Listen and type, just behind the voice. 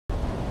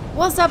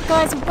What's up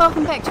guys, and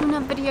welcome back to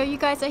another video. You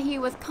guys are here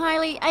with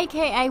Kylie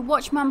aka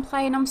Watch Mum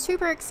Play, and I'm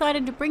super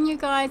excited to bring you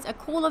guys a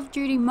Call of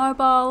Duty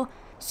Mobile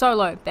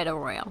solo battle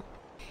royale.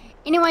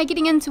 Anyway,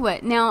 getting into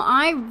it. Now,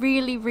 I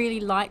really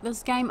like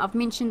this game. I've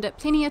mentioned it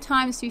plenty of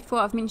times before.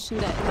 I've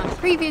mentioned it in my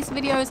previous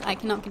videos. I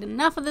cannot get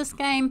enough of this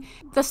game.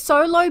 The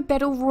solo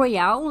battle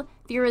royale,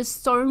 there is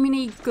so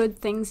many good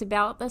things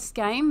about this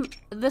game.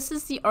 This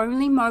is the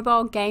only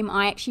mobile game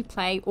I actually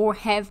play or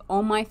have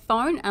on my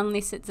phone,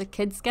 unless it's a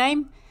kid's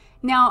game.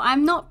 Now,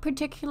 I'm not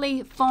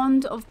particularly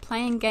fond of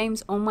playing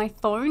games on my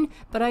phone,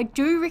 but I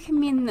do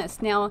recommend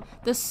this. Now,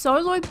 the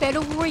solo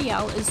battle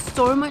royale is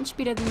so much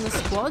better than the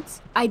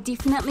squads. I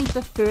definitely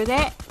prefer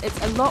that.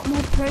 It's a lot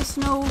more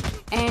personal,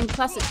 and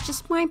plus it's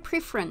just my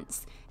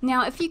preference.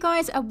 Now, if you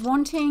guys are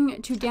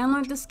wanting to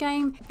download this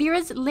game, there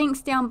is links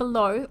down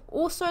below.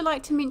 Also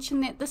like to mention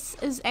that this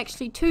is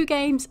actually 2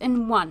 games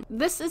in 1.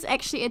 This is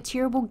actually a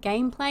terrible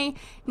gameplay.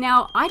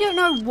 Now, I don't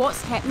know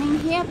what's happening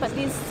here, but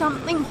there's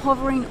something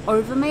hovering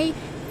over me.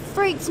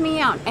 Freaks me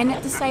out, and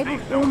it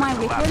disabled all my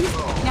weapons.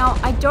 Now,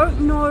 I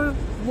don't know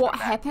what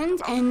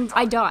happened, and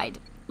I died.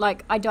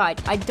 Like, I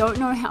died. I don't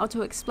know how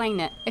to explain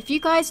it. If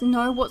you guys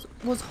know what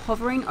was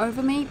hovering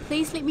over me,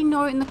 please let me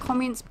know in the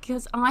comments,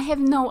 because I have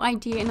no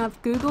idea, and I've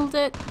googled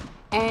it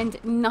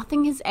and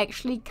nothing has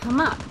actually come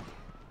up.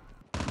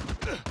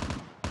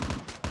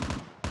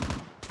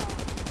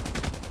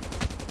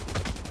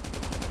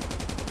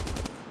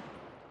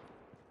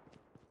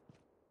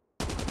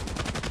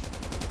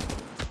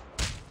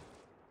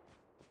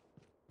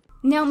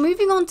 Now,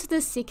 moving on to the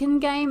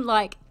second game,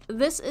 like,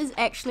 this is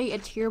actually a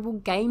terrible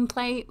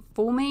gameplay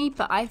for me,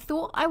 but I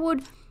thought I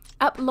would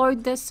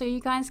upload this so you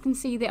guys can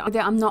see that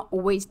I'm not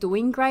always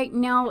doing great.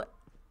 Now,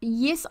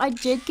 yes, I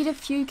did get a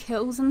few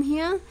kills in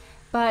here,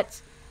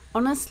 but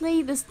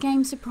honestly, this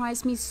game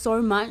surprised me so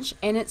much,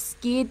 and it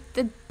scared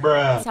the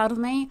out of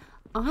me.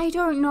 I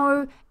don't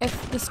know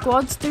if the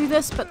squads do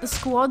this, but the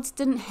squads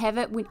didn't have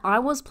it when I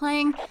was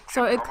playing,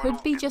 so it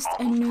could be just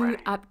a new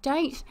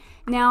update.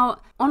 Now,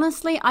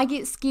 honestly, I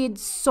get scared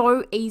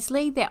so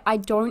easily that I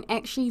don't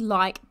actually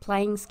like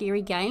playing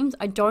scary games.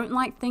 I don't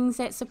like things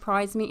that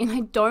surprise me, and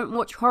I don't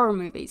watch horror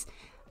movies.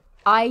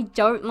 I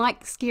don't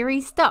like scary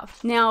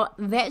stuff. Now,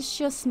 that's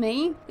just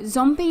me.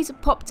 Zombies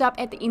popped up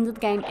at the end of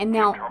the game, and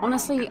now,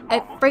 honestly,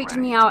 it freaked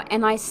me out,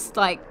 and I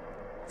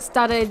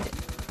stuttered,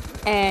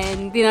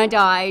 and then I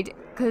died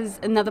because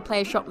another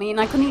player shot me, and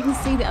I couldn't even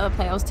see the other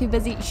player. I was too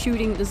busy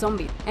shooting the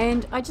zombie.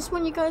 And I just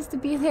want you guys to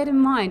bear that in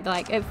mind.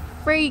 Like, it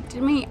freaked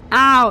me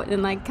out,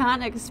 and I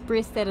can't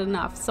express that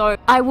enough. So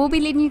I will be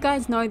letting you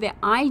guys know that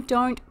I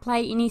don't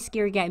play any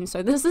scary games,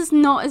 so this is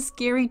not a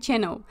scary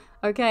channel,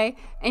 okay?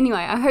 Anyway,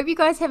 I hope you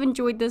guys have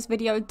enjoyed this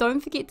video. Don't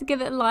forget to give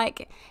it a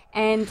like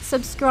and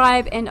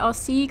subscribe, and I'll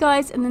see you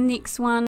guys in the next one.